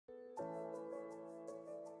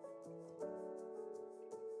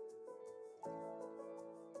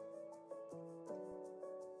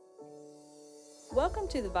Welcome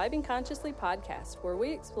to the Vibing Consciously podcast, where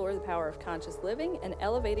we explore the power of conscious living and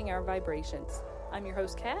elevating our vibrations. I'm your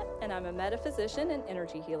host, Kat, and I'm a metaphysician and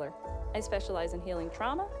energy healer. I specialize in healing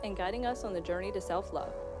trauma and guiding us on the journey to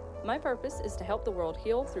self-love. My purpose is to help the world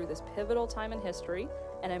heal through this pivotal time in history,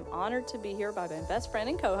 and I'm honored to be here by my best friend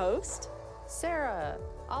and co-host, Sarah.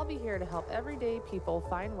 I'll be here to help everyday people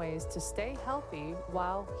find ways to stay healthy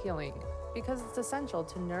while healing, because it's essential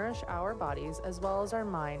to nourish our bodies as well as our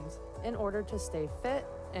minds in order to stay fit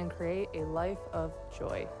and create a life of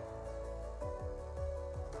joy.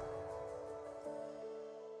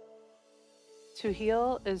 To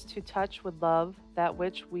heal is to touch with love that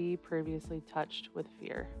which we previously touched with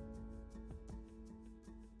fear.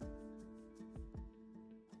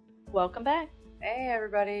 Welcome back. Hey,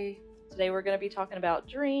 everybody. Today we're going to be talking about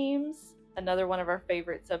dreams, another one of our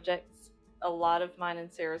favorite subjects. A lot of mine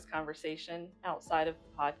and Sarah's conversation outside of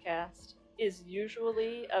the podcast is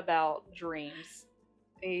usually about dreams.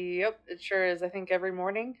 Yep, it sure is. I think every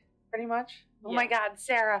morning, pretty much. Oh Yeah. my God,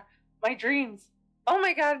 Sarah, my dreams. Oh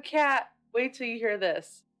my God, Kat, wait till you hear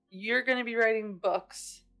this. You're going to be writing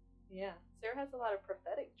books. Yeah, Sarah has a lot of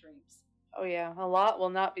prophetic dreams. Oh yeah, a lot will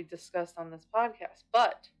not be discussed on this podcast,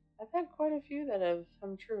 but I've had quite a few that have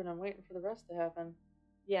come true, and I'm waiting for the rest to happen.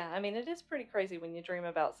 Yeah, I mean, it is pretty crazy when you dream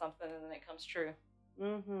about something and then it comes true.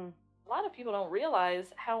 Mm-hmm. A lot of people don't realize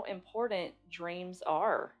how important dreams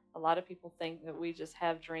are. A lot of people think that we just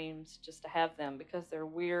have dreams just to have them because they're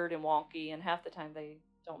weird and wonky, and half the time they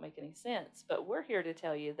don't make any sense. But we're here to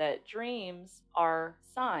tell you that dreams are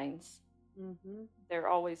signs. Mm-hmm. They're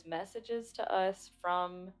always messages to us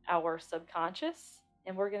from our subconscious,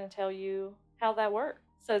 and we're going to tell you how that works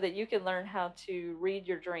so that you can learn how to read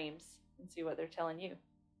your dreams and see what they're telling you.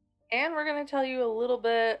 And we're going to tell you a little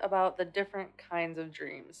bit about the different kinds of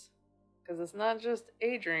dreams. Because it's not just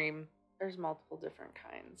a dream, there's multiple different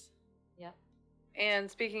kinds. Yep. And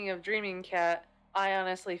speaking of dreaming, Kat, I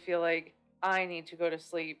honestly feel like I need to go to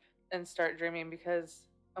sleep and start dreaming because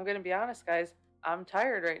I'm going to be honest, guys, I'm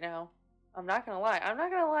tired right now. I'm not going to lie. I'm not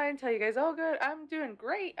going to lie and tell you guys, oh, good, I'm doing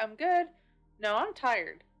great, I'm good. No, I'm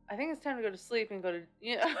tired. I think it's time to go to sleep and go to,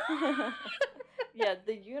 Yeah,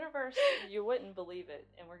 the universe, you wouldn't believe it.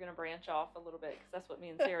 And we're going to branch off a little bit because that's what me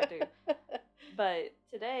and Sarah do. But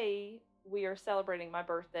today we are celebrating my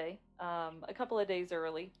birthday a couple of days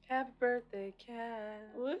early. Happy birthday, Kat.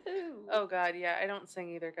 Woohoo! Oh, God, yeah, I don't sing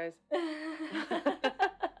either, guys.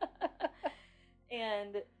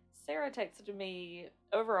 And Sarah texted me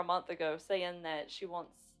over a month ago saying that she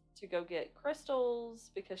wants to go get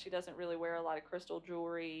crystals because she doesn't really wear a lot of crystal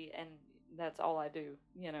jewelry, and that's all I do.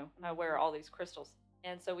 You know, I wear all these crystals.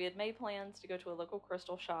 And so we had made plans to go to a local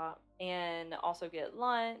crystal shop and also get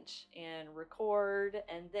lunch and record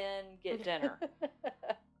and then get dinner.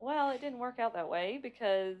 Well, it didn't work out that way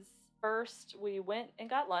because first we went and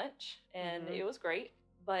got lunch and it was great.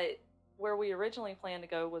 But where we originally planned to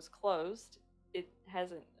go was closed. It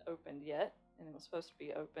hasn't opened yet, and it was supposed to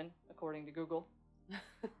be open according to Google.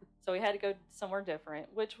 So we had to go somewhere different,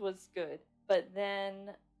 which was good. But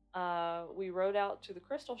then we rode out to the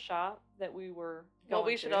crystal shop that we were going Well,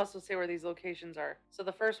 we should to. also say where these locations are. So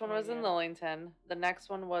the first one was in Lillington. The next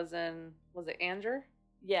one was in, was it Anger?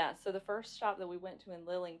 Yeah, so the first shop that we went to in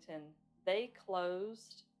Lillington, they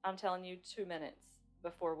closed, I'm telling you, 2 minutes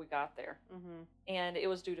before we got there. Mm-hmm. And it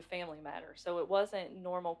was due to family matters. So it wasn't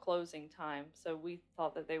normal closing time. So we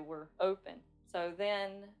thought that they were open. So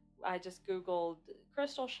then I just Googled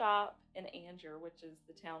Crystal Shop in Anger, which is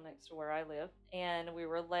the town next to where I live. And we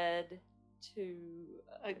were led to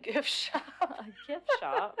A gift shop.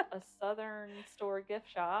 a Southern store gift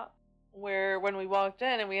shop. Where when we walked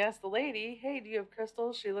in and we asked the lady, hey, do you have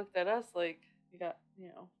crystals? She looked at us like, you got,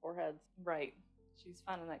 4 heads. Right. She's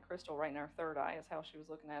finding that crystal right in our third eye is how she was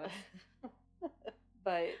looking at us.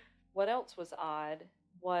 But what else was odd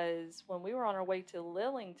was when we were on our way to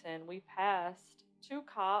Lillington, we passed 2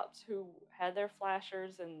 cops who had their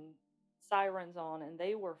flashers and sirens on, and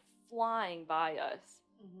they were flying by us.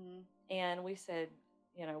 Mm-hmm. And we said,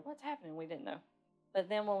 what's happening? We didn't know. But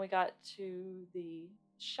then when we got to the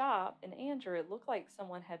shop in Andrew, it looked like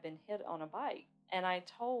someone had been hit on a bike. And I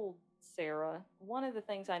told Sarah, one of the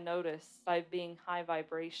things I notice by being high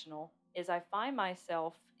vibrational is I find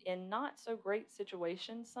myself in not so great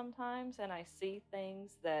situations sometimes, and I see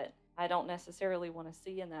things that I don't necessarily want to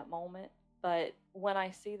see in that moment. But when I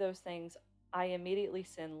see those things, I immediately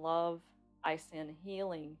send love, I send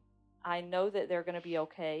healing. I know that they're going to be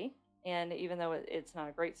okay. And even though it's not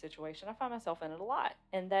a great situation, I find myself in it a lot.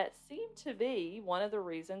 And that seemed to be one of the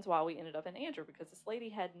reasons why we ended up in Andrew, because this lady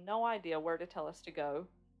had no idea where to tell us to go.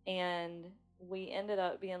 And we ended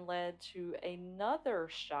up being led to another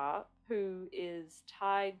shop who is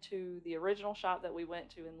tied to the original shop that we went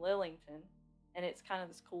to in Lillington. And it's kind of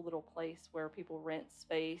this cool little place where people rent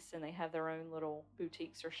space and they have their own little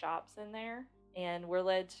boutiques or shops in there. And we're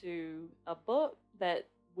led to a book that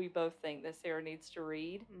we both think that Sarah needs to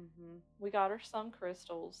read. Mm-hmm. We got her some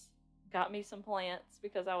crystals, got me some plants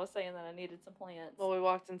because I was saying that I needed some plants. Well, we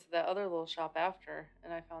walked into that other little shop after,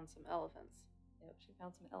 and I found some elephants. Yep, she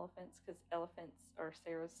found some elephants because elephants are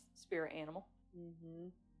Sarah's spirit animal.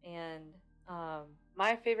 Mm-hmm. And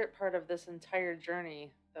my favorite part of this entire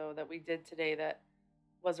journey, though, that we did today, that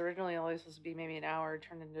was originally only supposed to be maybe an hour,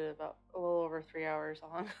 turned into about a little over 3 hours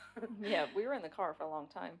long. yeah, we were in the car for a long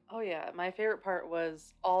time. Oh, yeah. My favorite part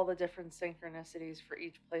was all the different synchronicities for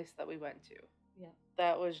each place that we went to. Yeah.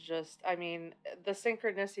 That was just, I mean, the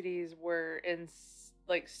synchronicities were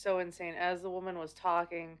so insane. As the woman was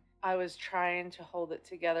talking, I was trying to hold it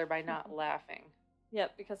together by not laughing.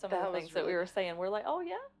 Yep, because some of the things that we were saying, we're like, oh,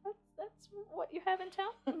 yeah, that's what you have in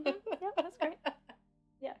town? Mm-hmm. Yeah, that's great.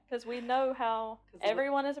 Yeah, because we know how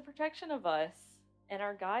everyone is a protection of us, and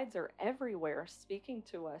our guides are everywhere speaking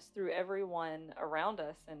to us through everyone around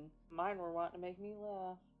us. And mine were wanting to make me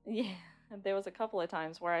laugh. Yeah, there was a couple of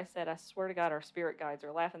times where I said, I swear to God, our spirit guides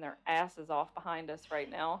are laughing their asses off behind us right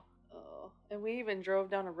now. Oh, and we even drove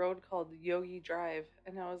down a road called Yogi Drive,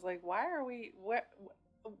 and I was like, why are we...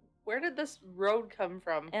 Where did this road come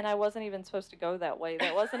from? And I wasn't even supposed to go that way.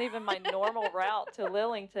 That wasn't even my normal route to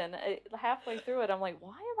Lillington. Halfway through it, I'm like,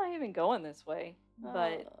 why am I even going this way?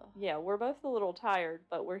 But yeah, we're both a little tired,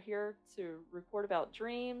 but we're here to record about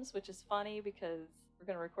dreams, which is funny because we're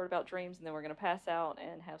going to record about dreams and then we're going to pass out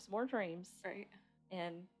and have some more dreams. Right.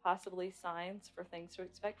 And possibly signs for things to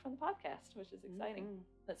expect from the podcast, which is exciting. Mm-hmm.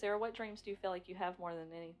 But Sarah, what dreams do you feel like you have more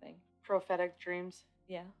than anything? Prophetic dreams.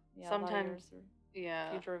 Yeah. Sometimes.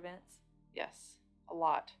 Yeah. Future events? Yes, a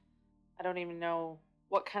lot. I don't even know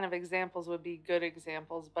what kind of examples would be good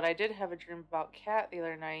examples, but I did have a dream about Kat the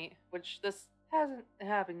other night, which this hasn't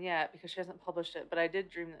happened yet because she hasn't published it, but I did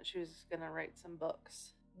dream that she was going to write some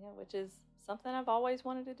books. Yeah, which is something I've always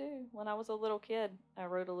wanted to do. When I was a little kid, I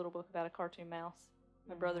wrote a little book about a cartoon mouse.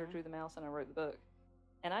 My brother drew the mouse and I wrote the book.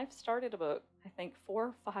 And I've started a book, I think 4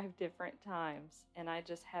 or 5 different times, and I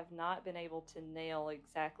just have not been able to nail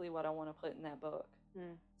exactly what I want to put in that book.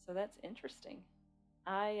 So that's interesting.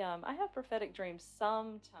 I have prophetic dreams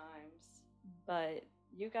sometimes, but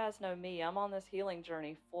you guys know me. I'm on this healing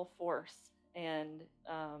journey full force. And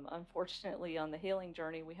unfortunately, on the healing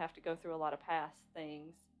journey, we have to go through a lot of past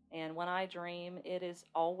things. And when I dream, it is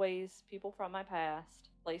always people from my past,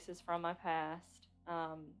 places from my past.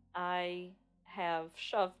 I have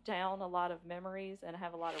shoved down a lot of memories and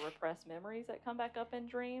have a lot of repressed memories that come back up in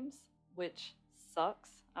dreams, which sucks.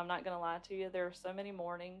 I'm not going to lie to you. There are so many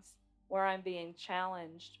mornings where I'm being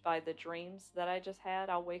challenged by the dreams that I just had.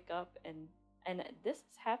 I'll wake up and this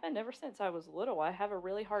has happened ever since I was little. I have a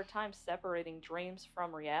really hard time separating dreams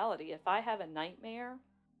from reality. If I have a nightmare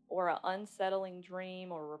or an unsettling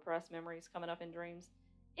dream or repressed memories coming up in dreams,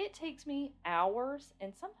 it takes me hours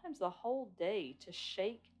and sometimes the whole day to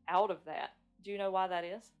shake out of that. Do you know why that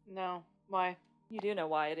is? No. Why? You do know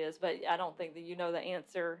why it is, but I don't think that you know the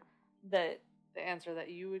answer that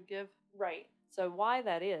you would give? Right. So why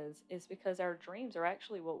that is because our dreams are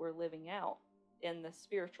actually what we're living out in the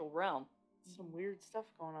spiritual realm. Some weird stuff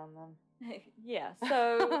going on then. Yeah.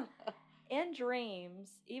 So in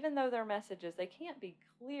dreams, even though they're messages, they can't be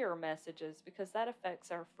clear messages because that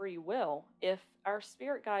affects our free will. If our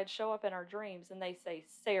spirit guides show up in our dreams and they say,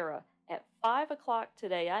 Sarah, at 5 o'clock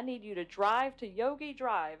today, I need you to drive to Yogi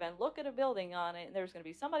Drive and look at a building on it, and there's going to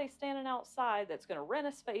be somebody standing outside that's going to rent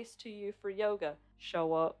a space to you for yoga.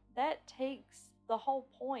 Show up. That takes the whole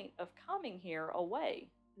point of coming here away.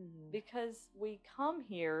 Mm-hmm. Because we come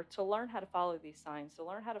here to learn how to follow these signs, to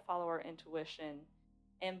learn how to follow our intuition,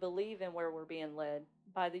 and believe in where we're being led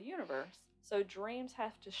by the universe. So dreams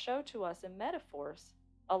have to show to us in metaphors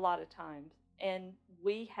a lot of times, and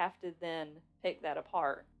we have to then pick that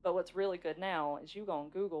apart. But what's really good now is you go on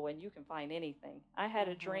Google and you can find anything. I had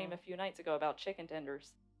a dream a few nights ago about chicken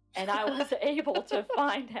tenders, and I was able to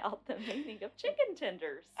find out the meaning of chicken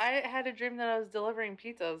tenders. I had a dream that I was delivering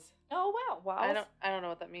pizzas. Oh, wow. Well, I don't know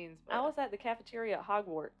what that means. But... I was at the cafeteria at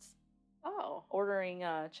Hogwarts. Oh. Ordering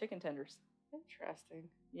chicken tenders. Interesting.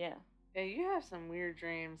 Yeah. Yeah, you have some weird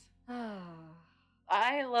dreams.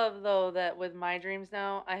 I love, though, that with my dreams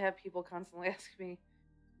now, I have people constantly asking me,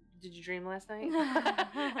 did you dream last night?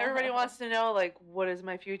 Everybody wants to know, like, what is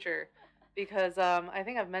my future? Because I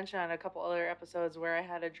think I've mentioned on a couple other episodes where I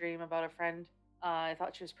had a dream about a friend. I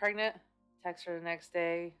thought she was pregnant. Text her the next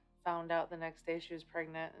day, found out the next day she was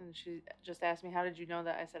pregnant, and she just asked me, "How did you know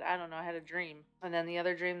that?" I said, "I don't know. I had a dream." And then the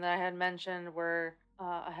other dream that I had mentioned where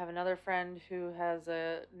I have another friend who has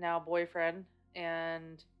a now boyfriend,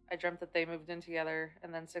 and I dreamt that they moved in together,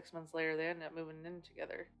 and then 6 months later they ended up moving in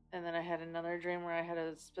together. And then I had another dream where I had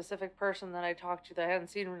a specific person that I talked to that I hadn't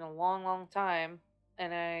seen in a long, long time,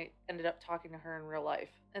 and I ended up talking to her in real life.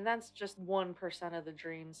 And that's just 1% of the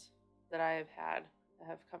dreams that I have had that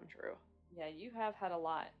have come true. Yeah, you have had a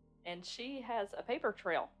lot. And she has a paper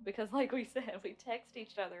trail because, like we said, we text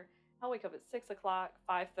each other. I'll wake up at 6 o'clock,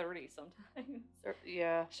 5:30 sometimes.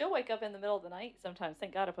 Yeah. She'll wake up in the middle of the night sometimes.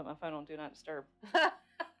 Thank God I put my phone on Do Not Disturb.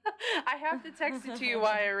 I have to text it to you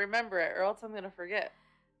while I remember it, or else I'm going to forget.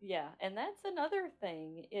 Yeah, and that's another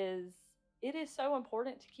thing is it is so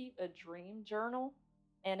important to keep a dream journal,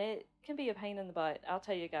 and it can be a pain in the butt. I'll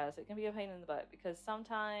tell you guys, it can be a pain in the butt because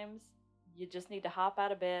sometimes you just need to hop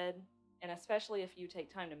out of bed, and especially if you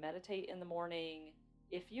take time to meditate in the morning,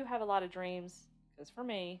 if you have a lot of dreams, because for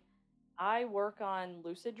me, I work on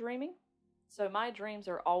lucid dreaming, so my dreams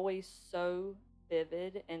are always so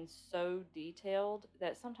vivid and so detailed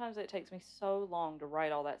that sometimes it takes me so long to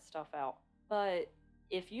write all that stuff out. But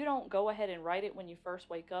if you don't go ahead and write it when you first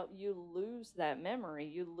wake up, you lose that memory.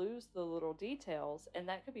 You lose the little details, and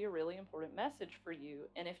that could be a really important message for you.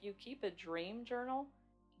 And if you keep a dream journal,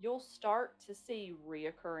 you'll start to see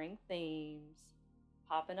reoccurring themes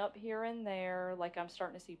popping up here and there. Like I'm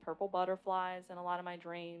starting to see purple butterflies in a lot of my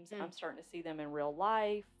dreams. I'm starting to see them in real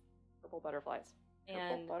life. Purple butterflies.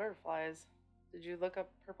 Purple butterflies. Did you look up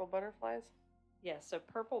purple butterflies? Yeah, so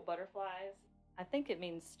purple butterflies, I think it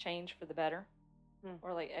means change for the better.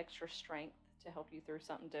 Or like extra strength to help you through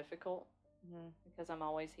something difficult, because I'm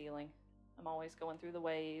always healing. I'm always going through the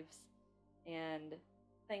waves and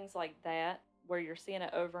things like that where you're seeing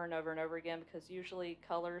it over and over and over again, because usually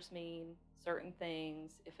colors mean certain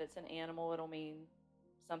things. If it's an animal, it'll mean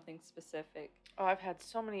something specific. Oh, I've had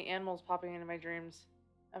so many animals popping into my dreams.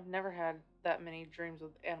 I've never had that many dreams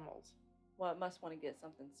with animals. Well, it must want to get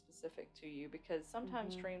something specific to you, because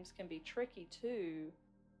sometimes dreams can be tricky too,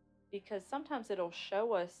 because sometimes it'll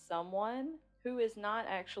show us someone who is not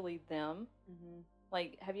actually them.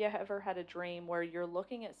 Like, have you ever had a dream where you're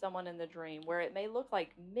looking at someone in the dream where it may look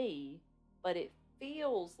like me, but it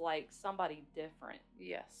feels like somebody different?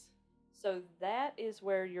 Yes. So that is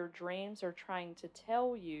where your dreams are trying to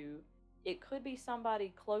tell you it could be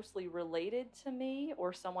somebody closely related to me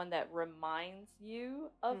or someone that reminds you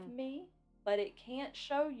of me, but it can't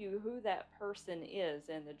show you who that person is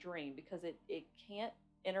in the dream because it can't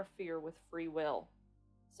interfere with free will.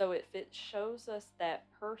 So if it shows us that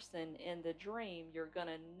person in the dream, you're going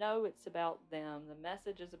to know it's about them. The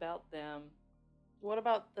message is about them. What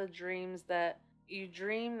about the dreams that you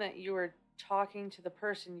dream that you are talking to the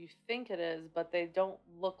person you think it is, but they don't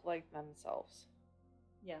look like themselves?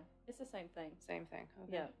 Yeah, it's the same thing. Same thing.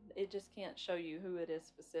 Okay. Yeah, it just can't show you who it is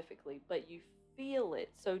specifically, but you feel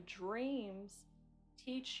it. So dreams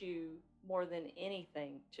teach you more than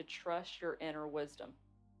anything to trust your inner wisdom.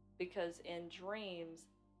 Because in dreams,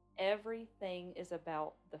 everything is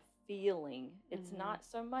about the feeling. It's not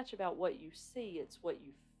so much about what you see, it's what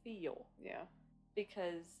you feel. Yeah.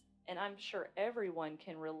 Because, and I'm sure everyone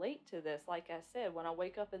can relate to this, like I said, when I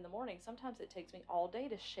wake up in the morning, sometimes it takes me all day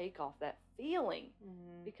to shake off that feeling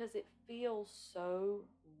because it feels so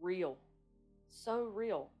real. So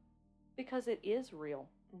real. Because it is real.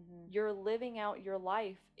 You're living out your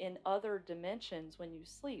life in other dimensions when you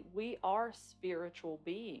sleep. We are spiritual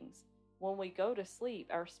beings. When we go to sleep,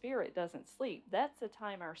 our spirit doesn't sleep. That's the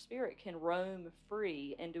time our spirit can roam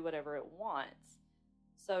free and do whatever it wants.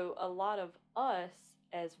 So a lot of us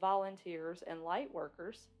as volunteers and light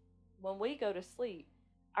workers, when we go to sleep,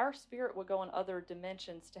 our spirit will go in other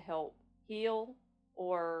dimensions to help heal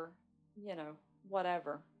or,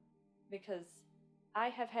 whatever. Because I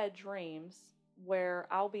have had dreams where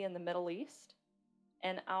I'll be in the Middle East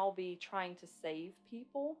and I'll be trying to save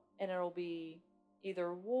people, and it'll be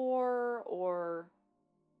either war or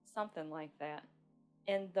something like that.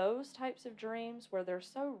 And those types of dreams where they're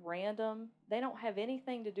so random, they don't have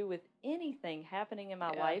anything to do with anything happening in my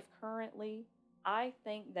life currently, I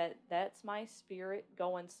think that that's my spirit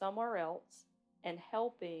going somewhere else and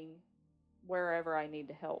helping wherever I need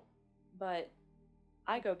to help. But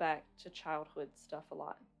I go back to childhood stuff a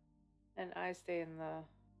lot. And I stay in the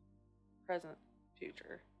present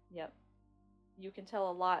future. Yep. You can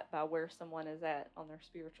tell a lot by where someone is at on their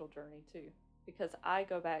spiritual journey too. Because I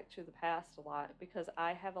go back to the past a lot because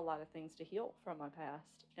I have a lot of things to heal from my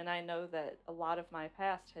past. And I know that a lot of my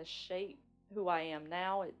past has shaped who I am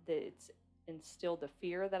now. It's instilled the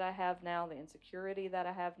fear that I have now, the insecurity that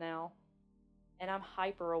I have now. and I'm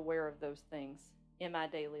hyper aware of those things in my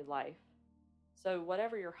daily life. So,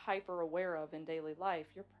 whatever you're hyper aware of in daily life,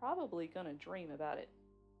 you're probably going to dream about it,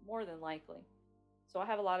 more than likely. So, I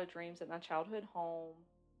have a lot of dreams at my childhood home.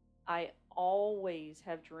 I always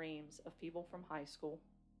have dreams of people from high school,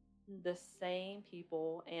 the same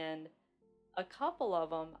people. And a couple of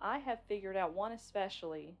them I have figured out, one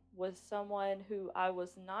especially was someone who I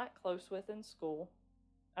was not close with in school.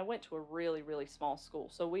 I went to a really, really small school,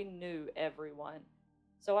 so we knew everyone.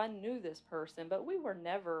 So I knew this person, but we were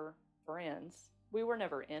never friends. We were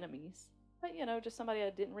never enemies. But, just somebody I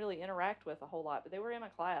didn't really interact with a whole lot, but they were in my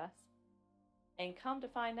class. And come to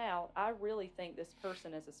find out, I really think this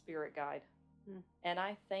person is a spirit guide. And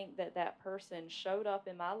I think that person showed up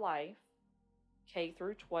in my life, K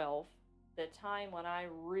through 12, the time when I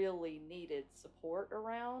really needed support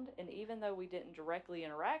around. And even though we didn't directly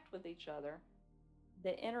interact with each other,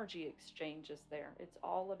 the energy exchange is there. It's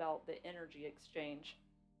all about the energy exchange.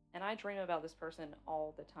 And I dream about this person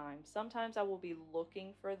all the time. Sometimes I will be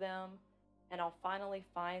looking for them and I'll finally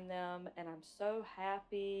find them and I'm so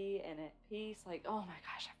happy and at peace, like, oh my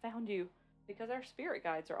gosh, I found you. Because our spirit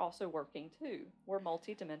guides are also working too. We're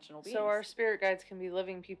multidimensional beings. So our spirit guides can be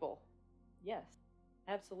living people. Yes,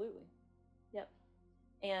 absolutely. Yep.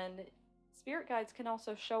 And spirit guides can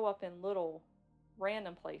also show up in little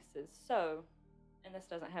random places. So, and this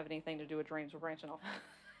doesn't have anything to do with dreams, we're branching off.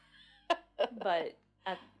 But,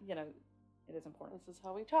 it is important. This is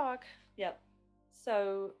how we talk. Yep.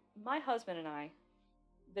 So, my husband and I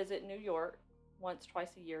visit New York once,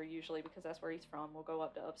 twice a year, usually, because that's where he's from. We'll go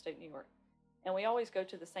up to upstate New York. And we always go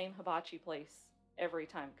to the same hibachi place every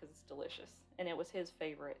time because it's delicious. And it was his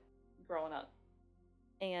favorite growing up.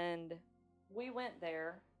 And we went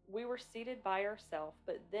there. We were seated by ourselves,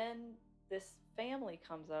 but then this family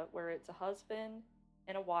comes up where it's a husband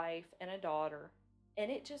and a wife and a daughter.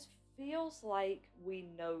 And it just feels like we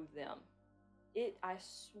know them. I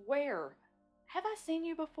swear, have I seen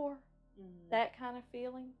you before? That kind of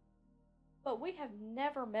feeling. But we have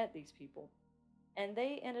never met these people. And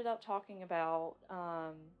they ended up talking about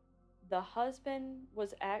the husband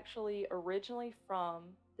was actually originally from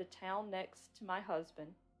the town next to my husband.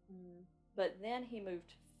 But then he moved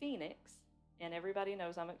to Phoenix. And everybody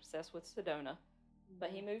knows I'm obsessed with Sedona.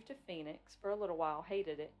 But he moved to Phoenix for a little while,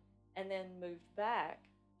 hated it. And then moved back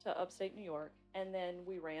to upstate New York. And then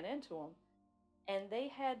we ran into them. And they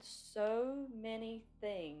had so many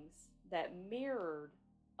things that mirrored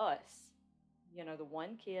us. The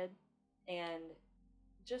one kid. And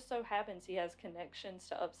just so happens he has connections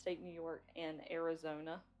to upstate New York and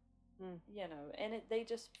Arizona. And they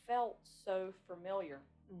just felt so familiar.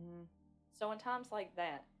 So in times like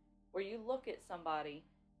that, where you look at somebody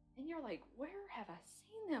and you're like, where have I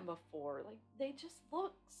seen them before? Like, they just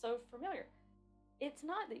look so familiar. It's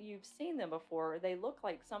not that you've seen them before. They look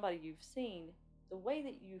like somebody you've seen. The way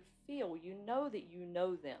that you feel, you know that you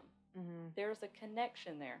know them. There's a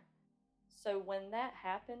connection there. So when that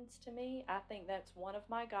happens to me, I think that's one of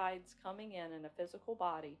my guides coming in a physical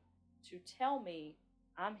body to tell me,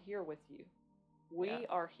 I'm here with you. We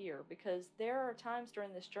are here. Because there are times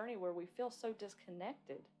during this journey where we feel so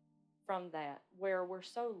disconnected from that, where we're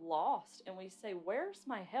so lost and we say, where's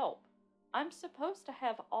my help? I'm supposed to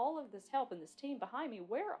have all of this help and this team behind me.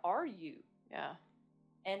 Where are you? Yeah.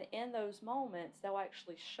 And in those moments, they'll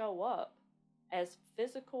actually show up as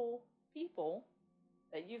physical people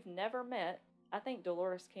that you've never met. I think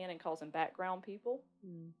Dolores Cannon calls them background people.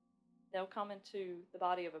 They'll come into the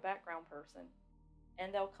body of a background person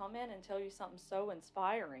and they'll come in and tell you something so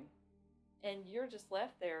inspiring. And you're just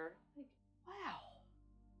left there like, wow,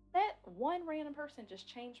 that one random person just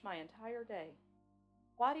changed my entire day.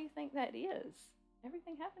 Why do you think that is?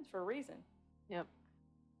 Everything happens for a reason. Yep.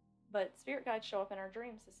 But spirit guides show up in our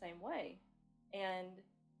dreams the same way. And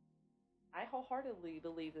I wholeheartedly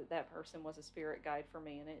believe that person was a spirit guide for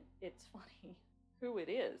me. And it's funny who it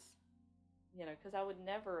is, because I would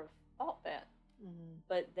never have thought that.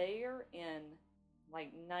 But they're in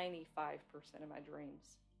like 95% of my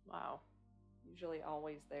dreams. Wow. Usually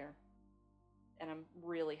always there. And I'm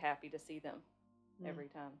really happy to see them every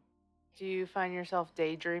time. Do you find yourself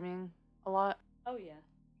daydreaming a lot? Oh, yeah.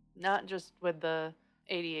 Not just with the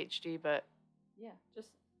ADHD, but... Yeah, just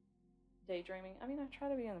daydreaming. I mean, I try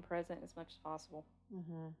to be in the present as much as possible.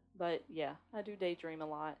 But, yeah, I do daydream a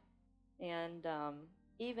lot. And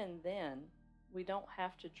even then, we don't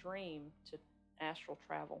have to dream to astral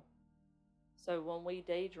travel. So when we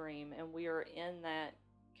daydream and we are in that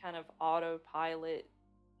kind of autopilot,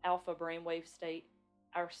 alpha brainwave state,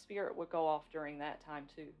 our spirit would go off during that time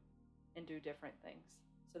too and do different things.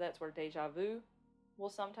 So that's where deja vu will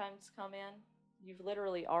sometimes come in. you've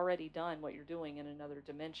literally already done what you're doing in another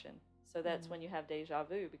dimension. So that's Mm. when you have deja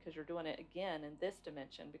vu, because you're doing it again in this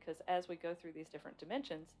dimension. Because as we go through these different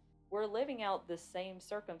dimensions, we're living out the same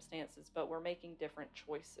circumstances, but we're making different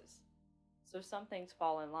choices. So some things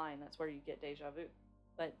fall in line. That's where you get deja vu.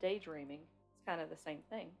 But daydreaming is kind of the same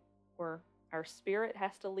thing, where our spirit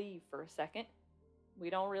has to leave for a second. We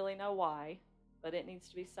don't really know why, but it needs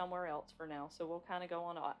to be somewhere else for now. So we'll kind of go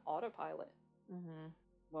on autopilot Mm-hmm.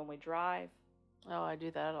 when we drive. Oh, I do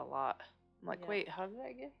that a lot. I'm like, Yeah. wait, how did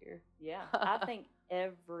I get here? Yeah, I think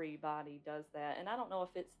everybody does that. And I don't know if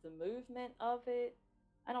it's the movement of it.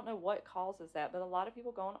 I don't know what causes that, but a lot of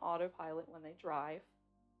people go on autopilot when they drive,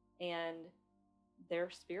 and their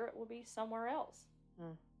spirit will be somewhere else.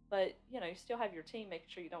 Mm. But, you still have your team making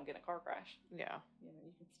sure you don't get in a car crash. Yeah.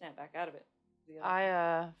 You can snap back out of it.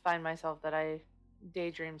 I find myself that I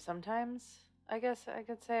daydream sometimes, I guess I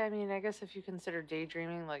could say. I mean, I guess if you consider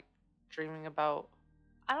daydreaming like dreaming about,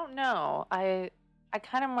 I don't know. I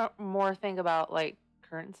kind of more think about like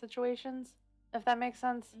current situations, if that makes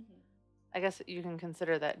sense. Mm-hmm. I guess you can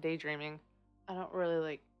consider that daydreaming. I don't really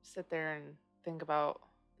like sit there and think about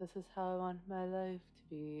this is how I want my life to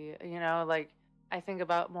be. Like I think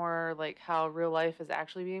about more like how real life is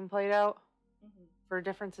actually being played out for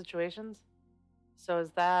different situations. So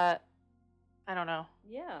is that, I don't know.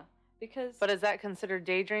 Yeah, because... But is that considered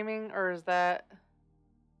daydreaming, or is that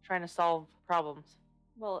trying to solve problems?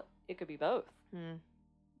 Well, it could be both.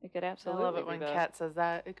 It could absolutely be both. I love it when Kat says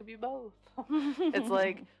that. It could be both. It's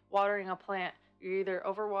like watering a plant. You're either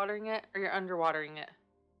overwatering it or you're underwatering it.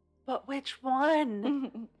 But which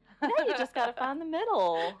one? Now you just got to find the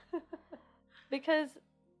middle. Because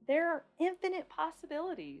there are infinite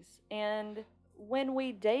possibilities. And when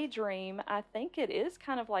we daydream, I think it is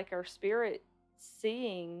kind of like our spirit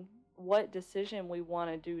seeing what decision we want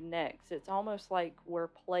to do next. It's almost like we're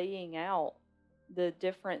playing out the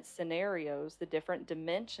different scenarios, the different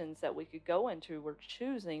dimensions that we could go into. We're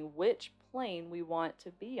choosing which plane we want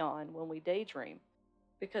to be on when we daydream.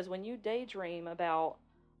 Because when you daydream about,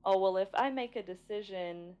 oh, well, if I make a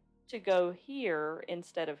decision to go here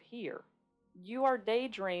instead of here, you are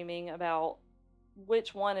daydreaming about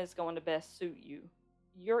which one is going to best suit you.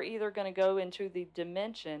 You're either going to go into the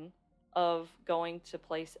dimension of going to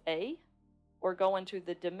place A or go into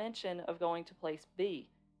the dimension of going to place B.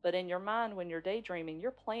 But in your mind, when you're daydreaming,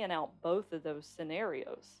 you're playing out both of those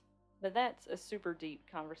scenarios. But that's a super deep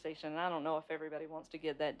conversation, and I don't know if everybody wants to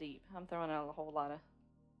get that deep. I'm throwing out a whole lot of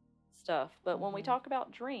stuff. But when we talk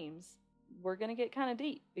about dreams, we're going to get kind of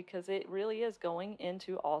deep, because it really is going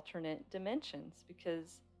into alternate dimensions.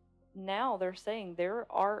 Because now they're saying there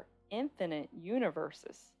are infinite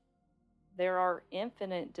universes. There are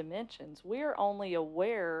infinite dimensions. We're only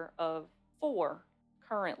aware of 4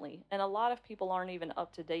 currently, and a lot of people aren't even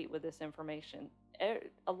up to date with this information.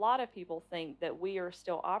 A lot of people think that we are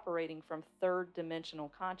still operating from 3rd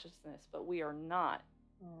dimensional consciousness, but we are not.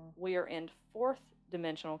 We are in 4th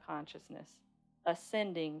dimensional consciousness,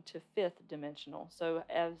 ascending to 5th dimensional. So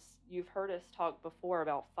as you've heard us talk before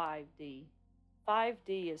about 5D,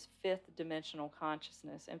 5D is 5th dimensional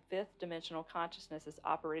consciousness, and 5th dimensional consciousness is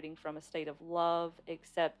operating from a state of love,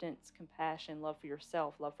 acceptance, compassion, love for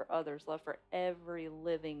yourself, love for others, love for every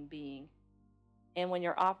living being. And when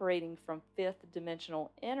you're operating from 5th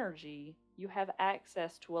dimensional energy, you have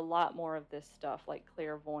access to a lot more of this stuff, like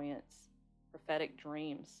clairvoyance, prophetic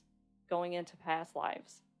dreams, going into past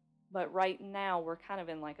lives. But right now, we're kind of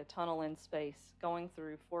in like a tunnel in space, going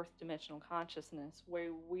through 4th dimensional consciousness,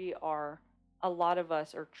 where a lot of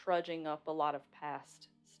us are trudging up a lot of past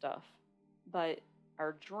stuff. But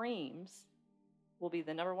our dreams will be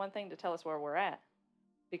the number one thing to tell us where we're at,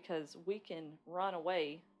 because we can run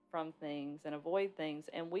away from things and avoid things,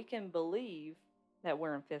 and we can believe that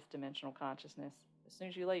we're in 5th dimensional consciousness. As soon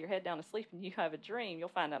as you lay your head down to sleep and you have a dream, you'll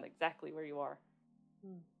find out exactly where you are.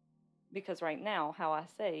 Because right now, how I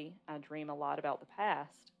say I dream a lot about the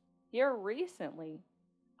past, here recently,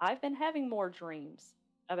 I've been having more dreams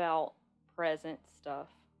about present stuff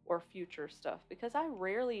or future stuff, because I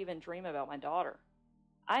rarely even dream about my daughter.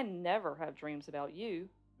 I never have dreams about you.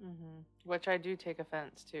 Which I do take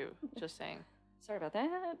offense to, just saying. Sorry about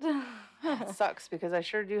that. It sucks, because I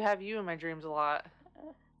sure do have you in my dreams a lot.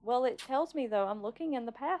 Well, it tells me, though, I'm looking in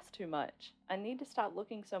the past too much. I need to stop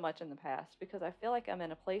looking so much in the past, because I feel like I'm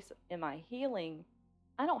in a place in my healing.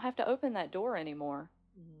 I don't have to open that door anymore.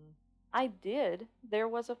 I did. There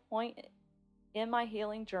was a point in my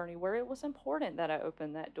healing journey where it was important that I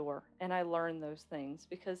opened that door and I learned those things,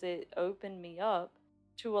 because it opened me up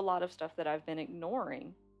to a lot of stuff that I've been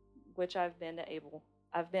ignoring, which I've been able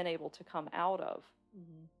to come out of.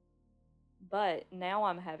 But now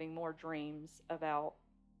I'm having more dreams about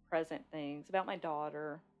present things, about my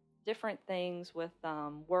daughter, different things with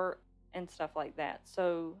work and stuff like that.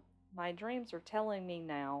 So my dreams are telling me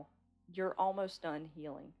now, you're almost done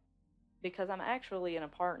healing. Because I'm actually in a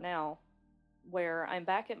part now where I'm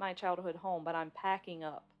back at my childhood home, but I'm packing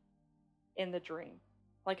up in the dream.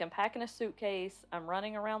 Like I'm packing a suitcase, I'm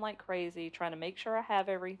running around like crazy, trying to make sure I have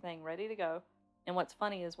everything ready to go. And what's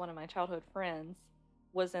funny is one of my childhood friends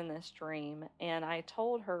was in this dream, and I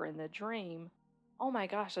told her in the dream, "Oh my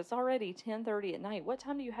gosh, it's already 10:30 at night. What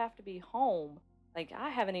time do you have to be home? Like I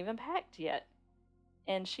haven't even packed yet."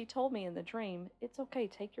 And she told me in the dream, "It's okay,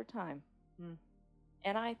 take your time." Mm.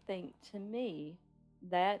 And I think to me,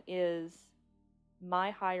 that is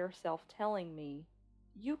my higher self telling me,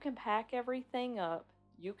 you can pack everything up,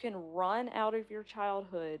 you can run out of your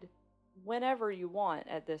childhood whenever you want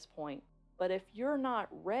at this point. But if you're not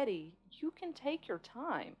ready, you can take your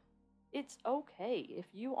time. It's okay. If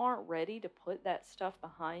you aren't ready to put that stuff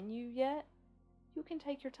behind you yet, you can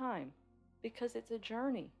take your time because it's a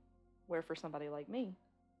journey. Where for somebody like me,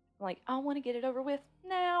 like, I want to get it over with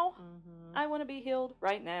now. Mm-hmm. I want to be healed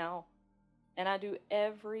right now. And I do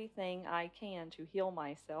everything I can to heal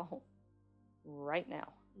myself right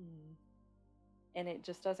now. Mm. And it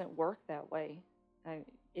just doesn't work that way.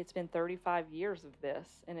 It's been 35 years of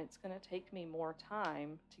this, and it's going to take me more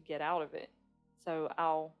time to get out of it. So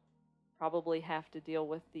I'll probably have to deal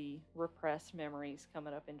with the repressed memories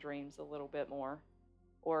coming up in dreams a little bit more,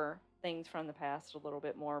 or things from the past a little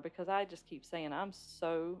bit more, because I just keep saying I'm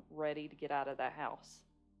so ready to get out of that house.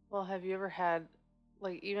 Well, have you ever had,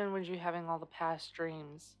 like, even when you're having all the past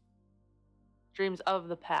dreams of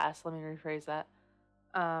the past, let me rephrase that,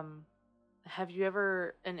 have you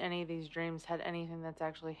ever, in any of these dreams, had anything that's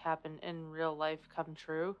actually happened in real life come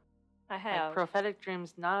true? I have. Like prophetic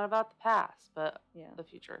dreams, not about the past, but Yeah. the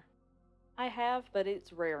future. I have, but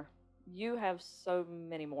it's rare. You have so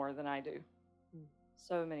many more than I do.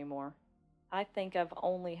 So many more. I think I've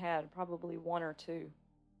only had probably one or two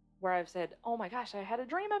where I've said, "Oh my gosh, I had a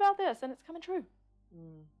dream about this and it's coming true."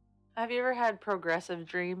 Mm. Have you ever had progressive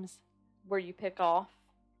dreams? Where you pick off?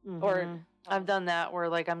 Mm-hmm. Or I've done that where,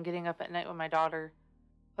 like, I'm getting up at night with my daughter,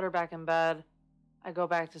 put her back in bed, I go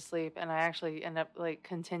back to sleep, and I actually end up, like,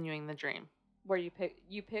 continuing the dream. Where you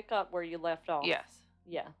pick up where you left off. Yes.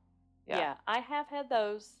 Yeah. I have had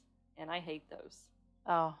those, and I hate those.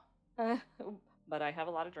 Oh. But I have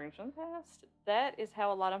a lot of dreams from the past. That is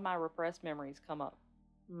how a lot of my repressed memories come up,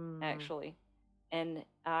 actually. And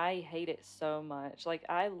I hate it so much. Like,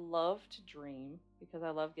 I love to dream because I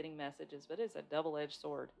love getting messages, but it's a double-edged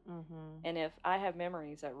sword. Mm-hmm. And if I have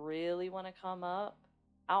memories that really want to come up,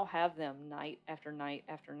 I'll have them night after night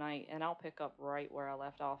after night, and I'll pick up right where I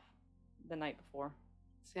left off the night before.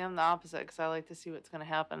 See, I'm the opposite because I like to see what's going to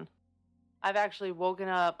happen. I've actually woken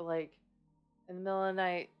up, like, in the middle of the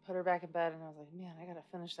night, put her back in bed, and I was like, man, I got to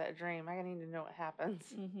finish that dream. I need to know what happens.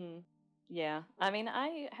 Mm-hmm. Yeah. I mean,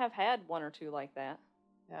 I have had one or two like that.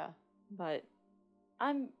 Yeah. But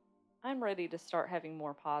I'm ready to start having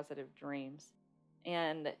more positive dreams.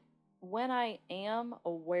 And when I am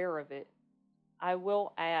aware of it, I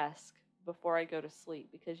will ask before I go to sleep,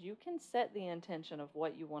 because you can set the intention of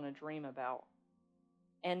what you want to dream about.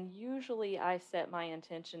 And usually I set my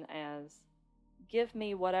intention as, give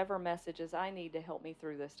me whatever messages I need to help me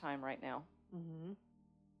through this time right now. Mm-hmm.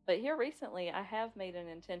 But here recently, I have made an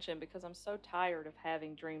intention because I'm so tired of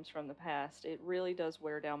having dreams from the past. It really does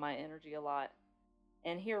wear down my energy a lot.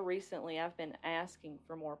 And here recently, I've been asking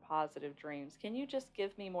for more positive dreams. Can you just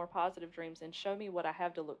give me more positive dreams and show me what I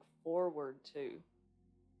have to look forward to?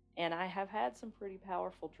 And I have had some pretty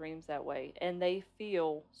powerful dreams that way, and they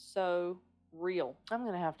feel so real. I'm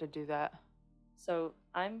going to have to do that. So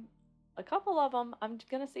a couple of them, I'm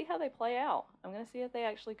going to see how they play out. I'm going to see if they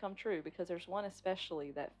actually come true, because there's one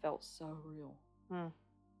especially that felt so real.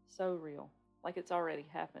 So real. Like it's already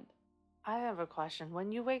happened. I have a question.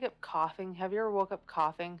 When you wake up coughing, have you ever woke up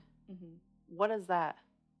coughing? Mm-hmm. What is that?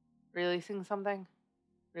 Releasing something?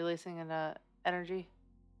 Releasing an energy?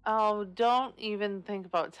 Oh, don't even think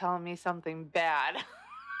about telling me something bad.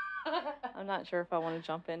 I'm not sure if I want to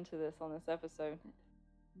jump into this on this episode.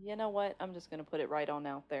 You know what? I'm just going to put it right on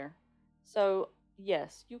out there. So,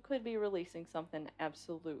 yes, you could be releasing something,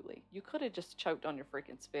 absolutely. You could have just choked on your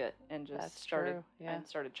freaking spit and just started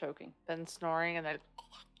choking. Been snoring and then...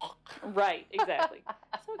 Right, exactly.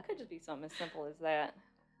 So it could just be something as simple as that.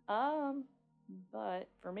 But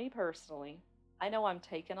for me personally, I know I'm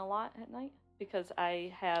taking a lot at night because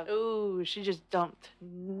I have... Ooh, she just dumped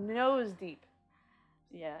nose deep.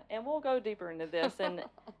 Yeah, and we'll go deeper into this.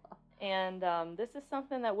 And this is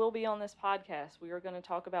something that will be on this podcast. We are going to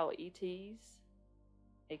talk about ETs,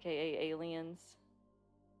 aka aliens.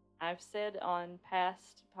 I've said on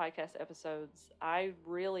past podcast episodes, I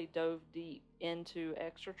really dove deep into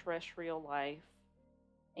extraterrestrial life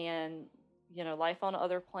and, life on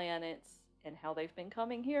other planets and how they've been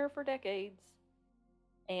coming here for decades,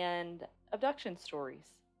 and abduction stories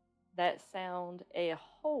that sound a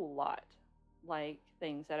whole lot like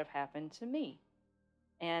things that have happened to me.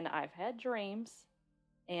 And I've had dreams,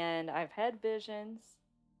 and I've had visions,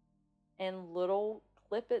 and little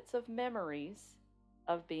clippets of memories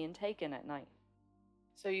of being taken at night.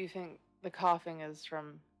 So you think the coughing is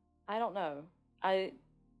from... I don't know.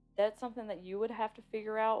 That's something that you would have to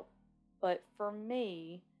figure out. But for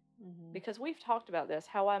me, because we've talked about this,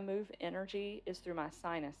 how I move energy is through my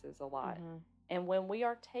sinuses a lot. And when we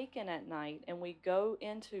are taken at night and we go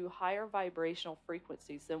into higher vibrational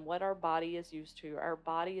frequencies than what our body is used to, our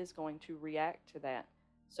body is going to react to that.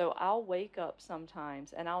 So I'll wake up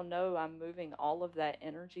sometimes and I'll know I'm moving all of that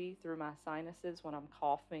energy through my sinuses when I'm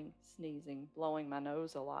coughing, sneezing, blowing my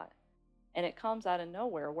nose a lot. And it comes out of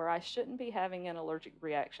nowhere where I shouldn't be having an allergic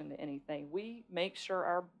reaction to anything. We make sure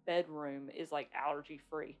our bedroom is like allergy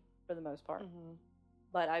free for the most part.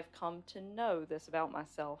 But I've come to know this about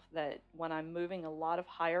myself, that when I'm moving a lot of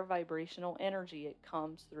higher vibrational energy, it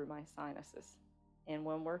comes through my sinuses. And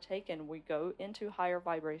when we're taken, we go into higher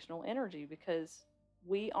vibrational energy because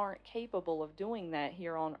we aren't capable of doing that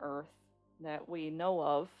here on Earth that we know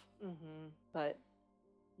of. But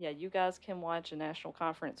yeah, you guys can watch a national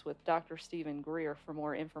conference with Dr. Stephen Greer for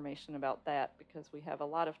more information about that, because we have a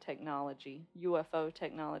lot of technology, UFO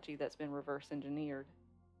technology, that's been reverse engineered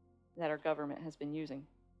that our government has been using.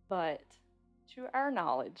 But to our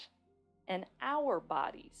knowledge, and our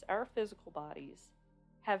bodies, our physical bodies,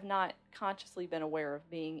 have not consciously been aware of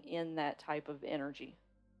being in that type of energy.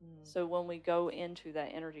 So when we go into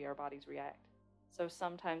that energy, our bodies react. So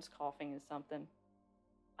sometimes coughing is something.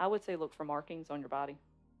 I would say look for markings on your body,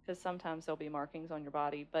 because sometimes there'll be markings on your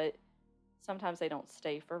body, but sometimes they don't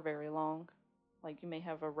stay for very long. Like you may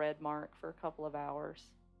have a red mark for a couple of hours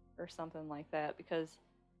or something like that, because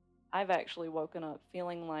I've actually woken up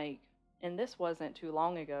feeling like, and this wasn't too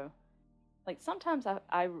long ago, like sometimes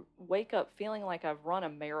I wake up feeling like I've run a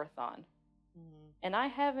marathon. And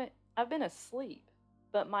I've been asleep,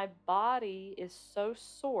 but my body is so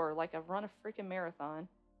sore, like I've run a freaking marathon.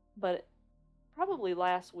 But probably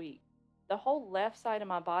last week, the whole left side of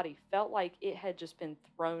my body felt like it had just been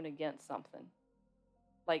thrown against something.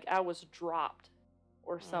 Like I was dropped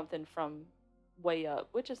or something from way up,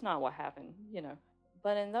 which is not what happened,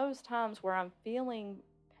 But in those times where I'm feeling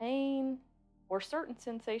pain or certain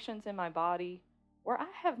sensations in my body where I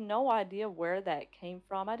have no idea where that came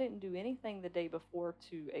from, I didn't do anything the day before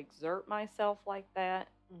to exert myself like that.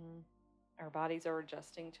 Our bodies are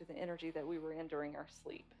adjusting to the energy that we were in during our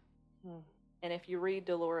sleep. And if you read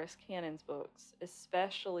Dolores Cannon's books,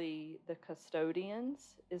 especially The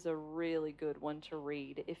Custodians is a really good one to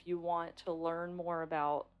read if you want to learn more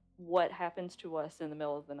about what happens to us in the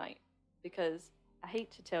middle of the night. Because I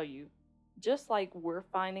hate to tell you, just like we're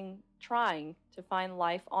trying to find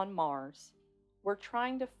life on Mars, we're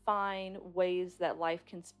trying to find ways that life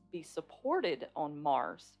can be supported on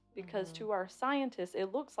Mars. Because to our scientists,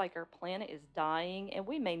 it looks like our planet is dying and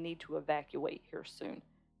we may need to evacuate here soon.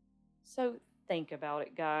 So think about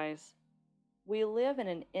it, guys. We live in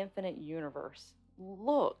an infinite universe.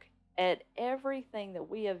 Look at everything that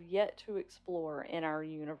we have yet to explore in our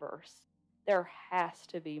universe. There has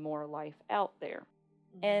to be more life out there.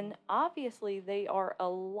 And obviously, they are a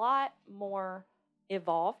lot more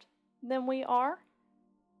evolved than we are.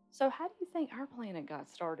 So how do you think our planet got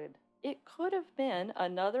started? It could have been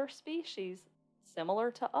another species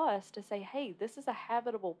similar to us to say, hey, this is a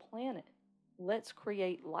habitable planet. Let's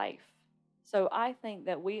create life. So I think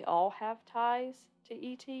that we all have ties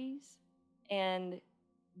to ETs, and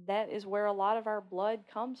that is where a lot of our blood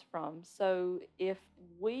comes from. So if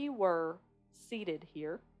we were seeded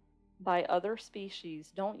here by other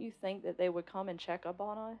species, don't you think that they would come and check up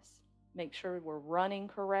on us? Make sure we're running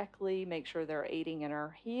correctly, make sure they're aiding in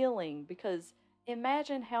our healing, because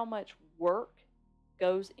imagine how much work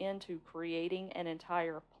goes into creating an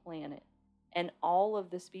entire planet and all of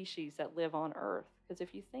the species that live on Earth. Because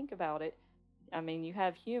if you think about it, I mean, you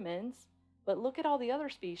have humans, but look at all the other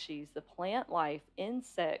species, the plant life,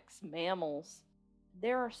 insects, mammals.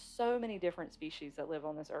 There are so many different species that live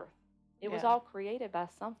on this Earth. It was all created by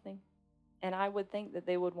something. And I would think that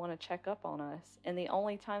they would want to check up on us. And the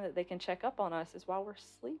only time that they can check up on us is while we're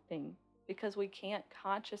sleeping, because we can't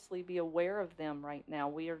consciously be aware of them right now.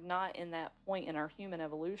 We are not in that point in our human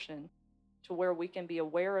evolution to where we can be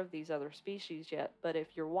aware of these other species yet. But if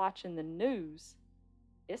you're watching the news,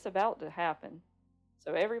 it's about to happen.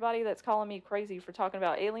 So everybody that's calling me crazy for talking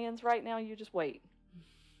about aliens right now, you just wait.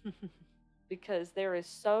 Because there is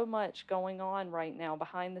so much going on right now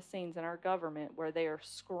behind the scenes in our government where they are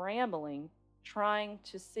scrambling, trying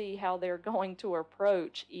to see how they're going to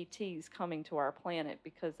approach ETs coming to our planet,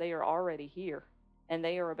 because they are already here and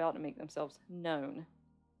they are about to make themselves known.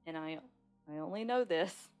 And I only know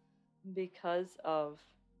this because of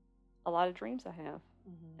a lot of dreams I have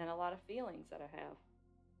and a lot of feelings that I have.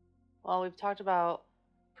 Well, we've talked about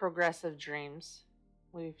progressive dreams.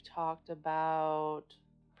 We've talked about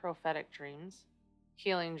prophetic dreams,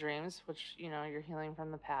 healing dreams, which, you're healing from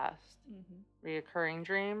the past, reoccurring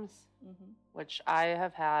dreams, which I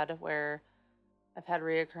have had, where I've had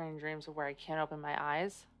reoccurring dreams where I can't open my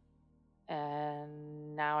eyes.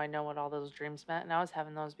 And now I know what all those dreams meant. And I was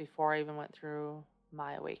having those before I even went through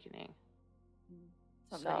my awakening.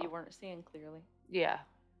 Something that you weren't seeing clearly. Yeah.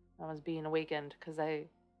 I was being awakened because Anyway.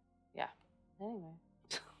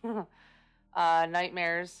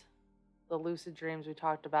 Nightmares, the lucid dreams we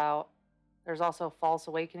talked about. There's also false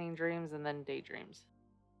awakening dreams and then daydreams.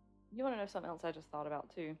 You want to know something else I just thought about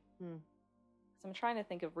too? So I'm trying to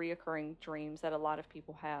think of reoccurring dreams that a lot of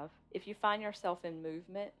people have. If you find yourself in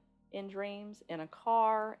movement in dreams, in a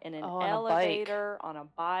car, in an elevator, on a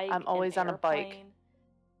bike. I'm always on a bike.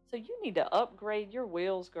 So you need to upgrade your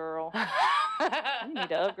wheels, girl. You need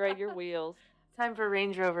to upgrade your wheels. Time for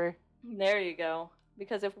Range Rover. There you go.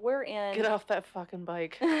 Because if we're in... Get off that fucking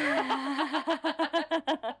bike.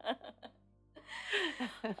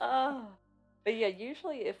 But yeah,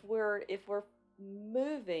 usually if we're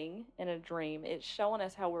moving in a dream, it's showing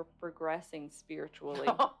us how we're progressing spiritually.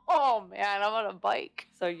 Oh man, I'm on a bike.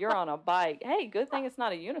 So you're on a bike. Hey, good thing it's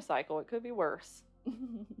not a unicycle. It could be worse.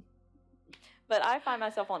 But I find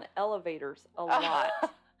myself on elevators a lot.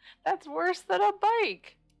 That's worse than a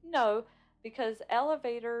bike. No, because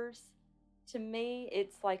elevators, to me,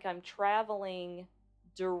 it's like I'm traveling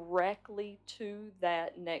directly to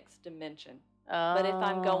that next dimension. But if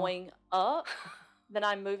I'm going up, then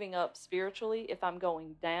I'm moving up spiritually. If I'm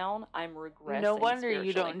going down, I'm regressing. No wonder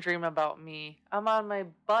you don't dream about me. I'm on my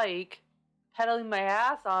bike, pedaling my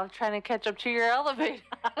ass off, trying to catch up to your elevator.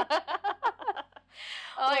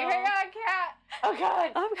 I'm like, hang on, cat. I'm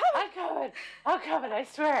coming. I'm coming. I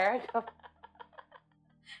swear. I'm coming.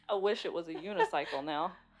 I wish it was a unicycle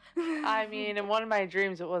now. I mean, in one of my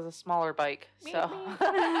dreams, it was a smaller bike. So.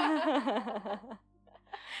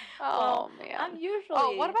 Oh man. I'm usually.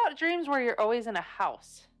 Oh, what about dreams where you're always in a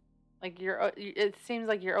house? Like it seems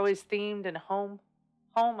like you're always themed in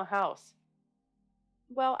a house.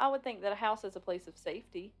 Well, I would think that a house is a place of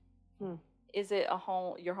safety. Is it a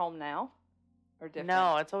home? Your home now, or different?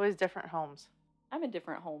 No, it's always different homes. I'm in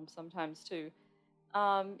different homes sometimes too.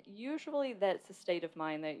 Usually that's the state of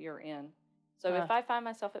mind that you're in. So if I find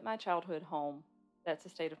myself at my childhood home, that's the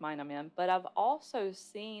state of mind I'm in. But I've also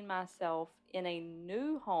seen myself in a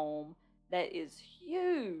new home that is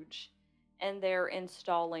huge, and they're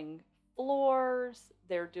installing floors,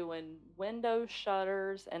 they're doing window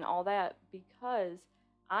shutters and all that, because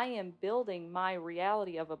I am building my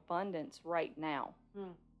reality of abundance right now.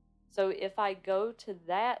 So if I go to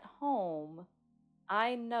that home,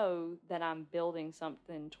 I know that I'm building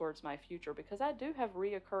something towards my future, because I do have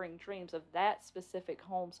reoccurring dreams of that specific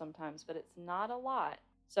home sometimes, but it's not a lot.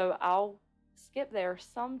 So I'll skip there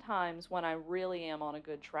sometimes when I really am on a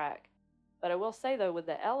good track. But I will say though, with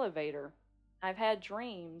the elevator, I've had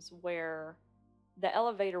dreams where the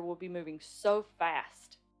elevator will be moving so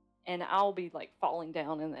fast and I'll be like falling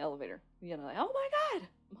down in the elevator. Like, oh my God,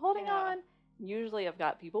 I'm holding on. Usually I've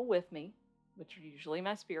got people with me, which are usually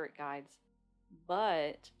my spirit guides.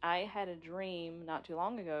 But I had a dream not too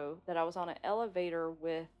long ago that I was on an elevator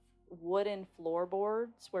with wooden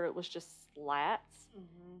floorboards where it was just slats.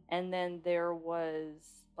 And then there was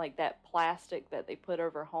like that plastic that they put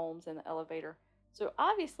over homes in the elevator. So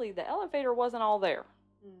obviously the elevator wasn't all there.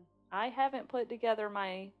 I haven't put together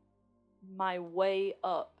my way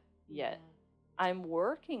up yet. I'm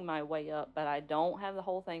working my way up, but I don't have the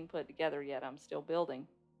whole thing put together yet. I'm still building.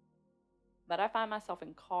 But I find myself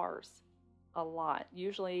in cars a lot,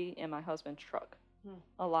 usually in my husband's truck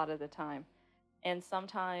a lot of the time. And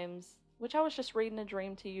sometimes, which I was just reading a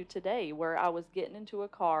dream to you today, where I was getting into a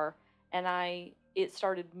car and it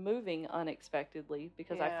started moving unexpectedly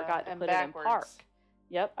because I forgot to put it in park.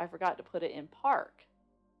 Yep, I forgot to put it in park.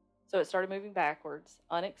 So it started moving backwards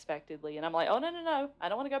unexpectedly. And I'm like, oh, no, I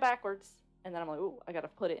don't want to go backwards. And then I'm like, oh, I got to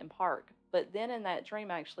put it in park. But then in that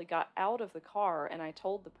dream, I actually got out of the car and I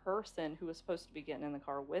told the person who was supposed to be getting in the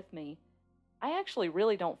car with me I actually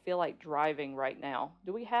really don't feel like driving right now.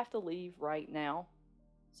 Do we have to leave right now?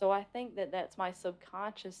 So I think that that's my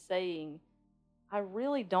subconscious saying, I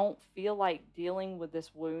really don't feel like dealing with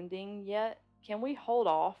this wounding yet. Can we hold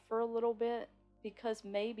off for a little bit? Because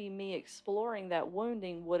maybe me exploring that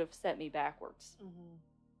wounding would have set me backwards. Mm-hmm.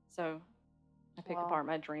 So I pick Well, apart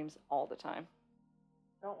my dreams all the time.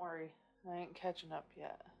 Don't worry, I ain't catching up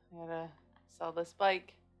yet. I gotta sell this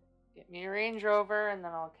bike, get me a Range Rover, and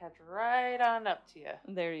then I'll catch right on up to you.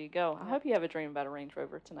 There you go. I Yep. hope you have a dream about a Range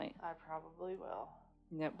Rover tonight. I probably will.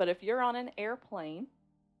 Yeah, but if you're on an airplane,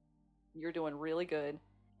 you're doing really good.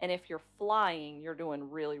 And if you're flying, you're doing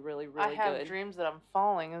really, really, really I have good. dreams that I'm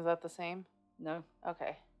falling. Is that the same? No.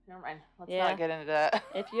 Okay, never mind. Let's Yeah. not get into that.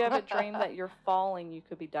 If you have a dream that you're falling, you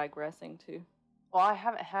could be digressing too. Well, I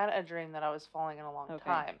haven't had a dream that I was falling in a long Okay,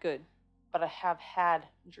 time. good. But I have had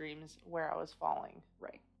dreams where I was falling.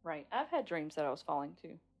 Right, right. I've had dreams that I was falling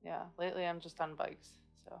too. Yeah, lately I'm just on bikes,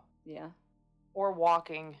 so. Yeah. Or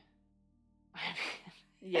walking. I mean,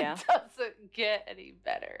 Yeah. It doesn't get any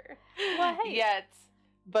better. Well, hey. Yet,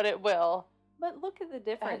 but it will. But look at the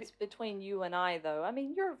difference between you and I, though. I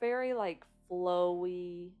mean, you're very, like,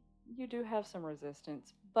 flowy. You do have some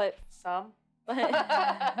resistance, but... Some.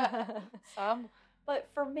 Some. But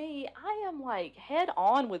for me, I am, like, head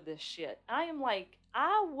on with this shit. I am, like,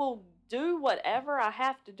 I will do whatever I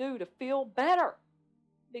have to do to feel better.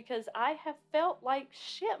 Because I have felt like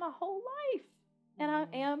shit my whole life. And I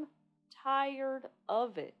am tired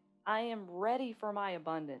of it. I am ready for my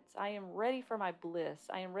abundance. I am ready for my bliss.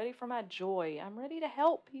 I am ready for my joy. I'm ready to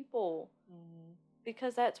help people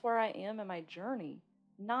because that's where I am in my journey.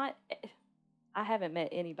 I haven't met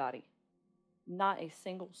anybody, not a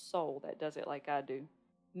single soul that does it like I do.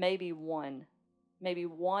 Maybe one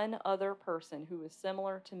other person who is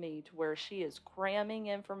similar to me to where she is cramming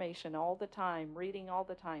information all the time, reading all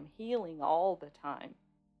the time, healing all the time.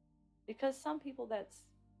 Because some people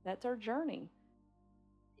that's our journey.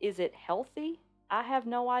 Is it healthy? I have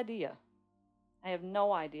no idea. I have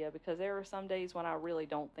no idea because there are some days when I really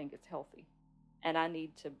don't think it's healthy. And I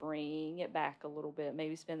need to bring it back a little bit.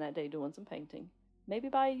 Maybe spend that day doing some painting. Maybe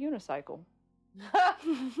buy a unicycle.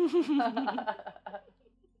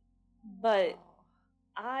 But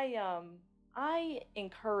I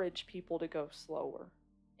encourage people to go slower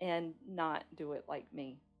and not do it like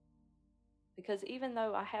me. Because even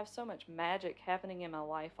though I have so much magic happening in my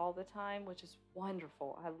life all the time, which is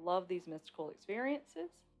wonderful, I love these mystical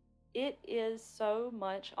experiences, it is so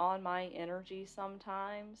much on my energy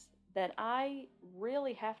sometimes that I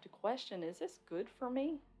really have to question, is this good for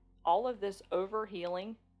me? All of this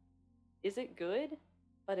overhealing, is it good?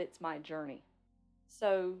 But it's my journey.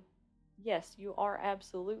 So, yes, you are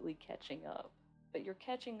absolutely catching up, but you're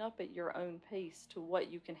catching up at your own pace to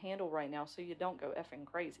what you can handle right now so you don't go effing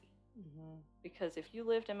crazy. Because if you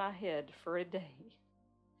lived in my head for a day,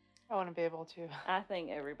 I wouldn't be able to. I think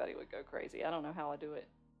everybody would go crazy. I don't know how I do it.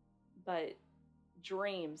 But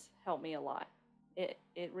dreams help me a lot.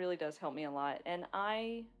 It really does help me a lot. And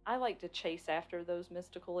I like to chase after those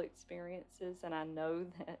mystical experiences, and I know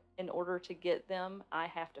that in order to get them, I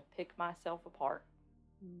have to pick myself apart.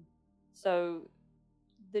 So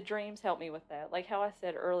the dreams help me with that. Like how I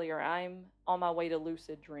said earlier, I'm on my way to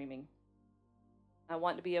lucid dreaming. I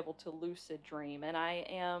want to be able to lucid dream, and I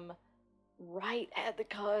am right at the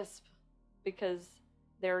cusp because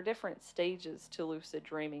there are different stages to lucid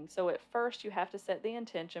dreaming. So at first you have to set the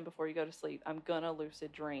intention before you go to sleep. I'm gonna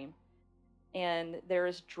lucid dream. And there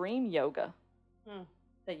is dream yoga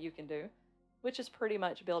that you can do, which is pretty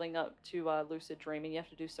much building up to lucid dreaming. You have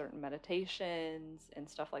to do certain meditations and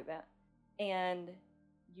stuff like that. And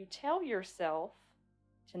you tell yourself,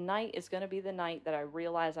 tonight is going to be the night that I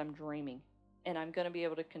realize I'm dreaming. And I'm going to be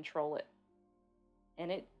able to control it.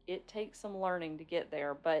 And it takes some learning to get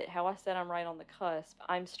there. But how I said I'm right on the cusp,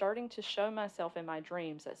 I'm starting to show myself in my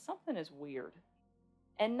dreams that something is weird.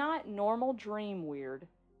 And not normal dream weird.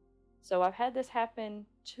 So I've had this happen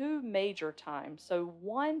 2 major times. So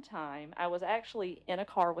one time I was actually in a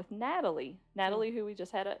car with Natalie. Natalie, who we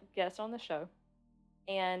just had a guest on the show.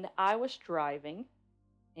 And I was driving.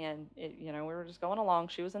 And, we were just going along.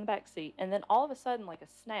 She was in the back seat. And then all of a sudden, like a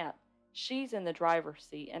snap, she's in the driver's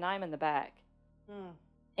seat and I'm in the back.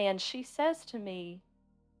 And she says to me,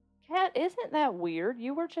 Kat, isn't that weird?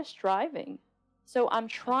 You were just driving. So I'm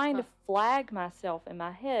trying to flag myself in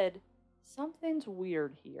my head, something's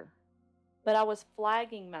weird here. But I was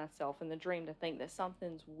flagging myself in the dream to think that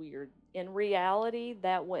something's weird. In reality,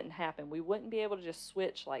 that wouldn't happen. We wouldn't be able to just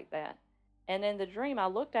switch like that. And in the dream, I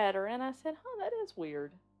looked at her and I said, that is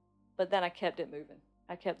weird. But then I kept it moving.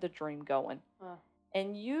 I kept the dream going.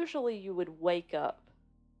 And usually you would wake up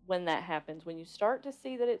when that happens. When you start to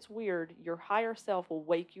see that it's weird, your higher self will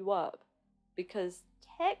wake you up, because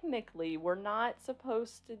technically we're not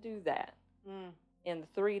supposed to do that in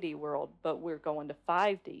the 3D world, but we're going to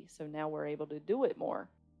 5D, so now we're able to do it more.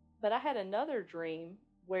 But I had another dream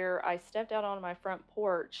where I stepped out on my front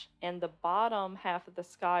porch and the bottom half of the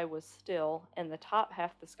sky was still and the top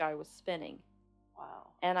half of the sky was spinning.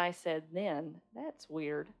 Wow. And I said, then, that's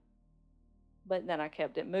weird. But then I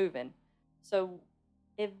kept it moving. So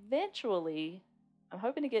eventually, I'm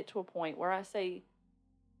hoping to get to a point where I say,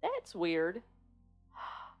 that's weird.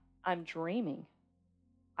 I'm dreaming.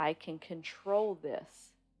 I can control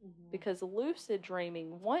this. Because lucid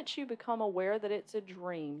dreaming, once you become aware that it's a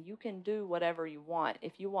dream, you can do whatever you want.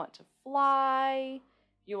 If you want to fly,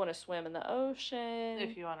 if you want to swim in the ocean,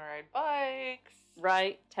 If you want to ride bikes,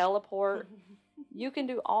 right, teleport, you can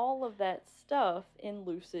do all of that stuff in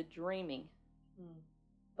lucid dreaming.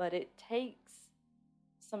 But it takes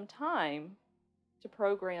some time to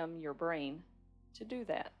program your brain to do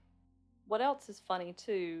that. What else is funny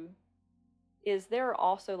too is there are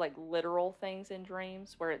also like literal things in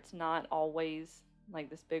dreams where it's not always like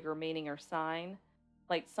this bigger meaning or sign.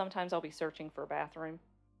 Like sometimes I'll be searching for a bathroom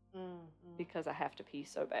because I have to pee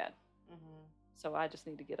so bad. So I just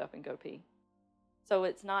need to get up and go pee. So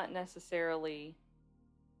it's not necessarily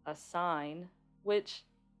a sign, which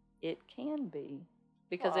it can be.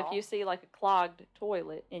 Because if you see like a clogged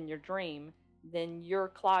toilet in your dream, then you're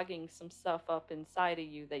clogging some stuff up inside of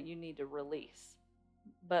you that you need to release.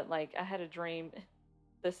 But like I had a dream,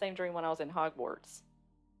 the same dream when I was in Hogwarts.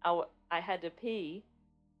 I had to pee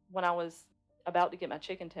when I was about to get my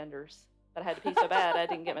chicken tenders. But I had to pee so bad I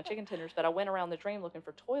didn't get my chicken tenders. But I went around the dream looking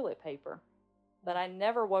for toilet paper. But I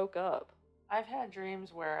never woke up. I've had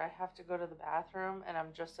dreams where I have to go to the bathroom and I'm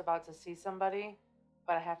just about to see somebody,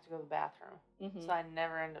 but I have to go to the bathroom. So I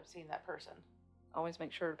never end up seeing that person. Always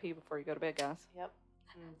make sure to pee before you go to bed, guys. Yep.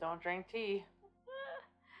 And don't drink tea.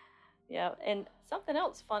 Yeah, and something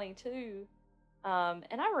else funny too, and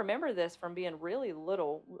I remember this from being really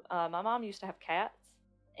little. My mom used to have cats,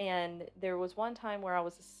 and there was one time where I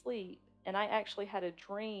was asleep, and I actually had a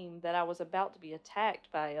dream that I was about to be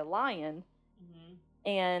attacked by a lion,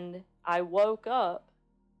 and I woke up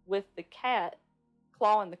with the cat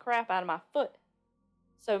clawing the crap out of my foot.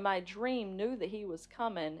 So my dream knew that he was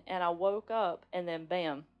coming, and I woke up, and then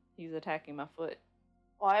bam, he's attacking my foot.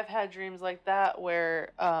 Well, I've had dreams like that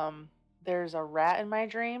where there's a rat in my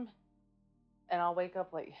dream, and I'll wake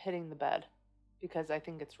up like hitting the bed because I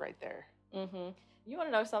think it's right there. You want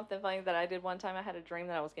to know something funny that I did one time? I had a dream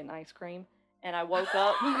that I was getting ice cream, and I woke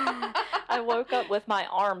up. I woke up with my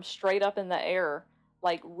arm straight up in the air,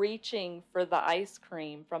 like reaching for the ice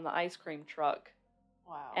cream from the ice cream truck.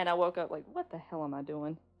 Wow. And I woke up like, what the hell am I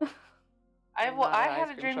doing? I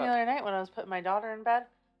had a dream the other night when I was putting my daughter in bed.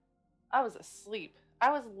 I was asleep. I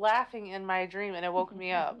was laughing in my dream and it woke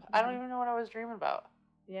me up. I don't even know what I was dreaming about.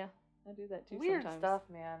 Yeah, I do that too Weird sometimes. stuff,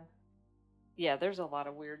 man. Yeah, there's a lot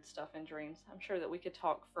of weird stuff in dreams. I'm sure that we could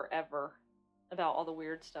talk forever about all the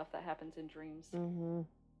weird stuff that happens in dreams.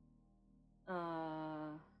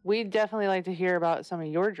 We'd definitely like to hear about some of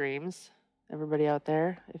your dreams, everybody out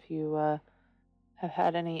there. If you have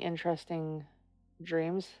had any interesting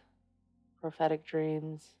dreams, prophetic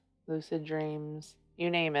dreams, lucid dreams, you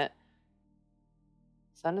name it,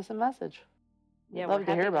 send us a message. We'd love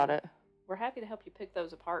to hear about it. We're happy to help you pick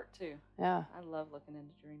those apart too. Yeah. I love looking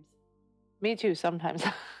into dreams. Me too, sometimes.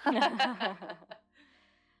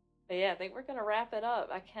 But yeah, I think we're going to wrap it up.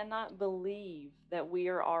 I cannot believe that we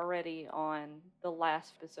are already on the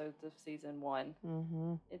last episodes of season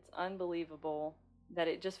 1. It's unbelievable that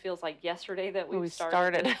it just feels like yesterday that we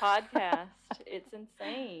started this podcast. It's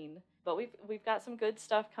insane. But we've got some good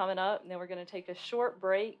stuff coming up, and then we're going to take a short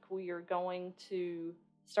break. We are going to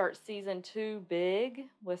start season 2 big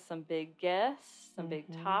with some big guests, some big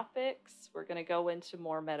topics. We're going to go into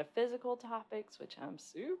more metaphysical topics, which I'm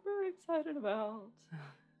super excited about.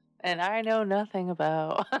 And I know nothing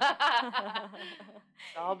about.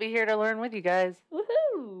 I'll be here to learn with you guys.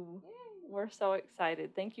 Woohoo! We're so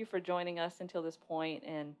excited. Thank you for joining us until this point,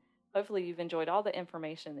 and hopefully you've enjoyed all the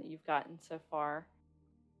information that you've gotten so far.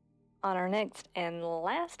 On our next and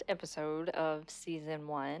last episode of season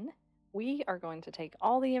 1, we are going to take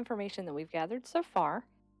all the information that we've gathered so far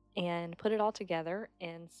and put it all together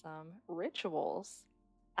in some rituals.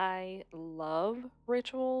 I love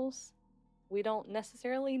rituals. We don't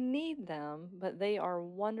necessarily need them, but they are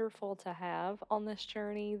wonderful to have on this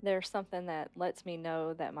journey. There's something that lets me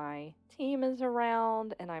know that my team is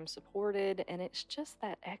around and I'm supported, and it's just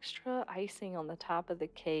that extra icing on the top of the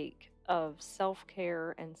cake of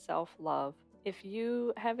self-care and self-love. If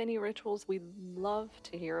you have any rituals, we'd love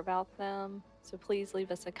to hear about them. So please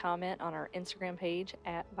leave us a comment on our Instagram page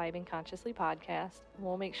at Vibing Consciously Podcast. And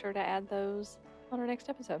we'll make sure to add those on our next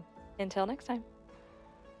episode. Until next time.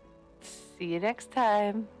 See you next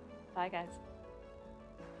time. Bye, guys.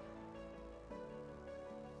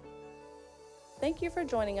 Thank you for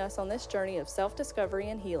joining us on this journey of self-discovery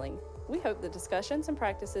and healing. We hope the discussions and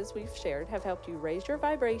practices we've shared have helped you raise your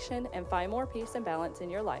vibration and find more peace and balance in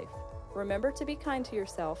your life. Remember to be kind to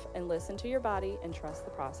yourself and listen to your body and trust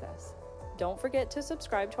the process. Don't forget to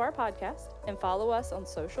subscribe to our podcast and follow us on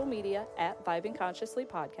social media at Vibing Consciously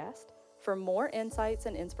Podcast for more insights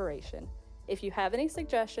and inspiration. If you have any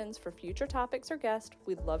suggestions for future topics or guests,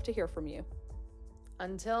 we'd love to hear from you.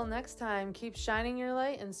 Until next time, keep shining your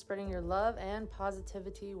light and spreading your love and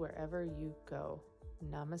positivity wherever you go.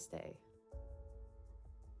 Namaste.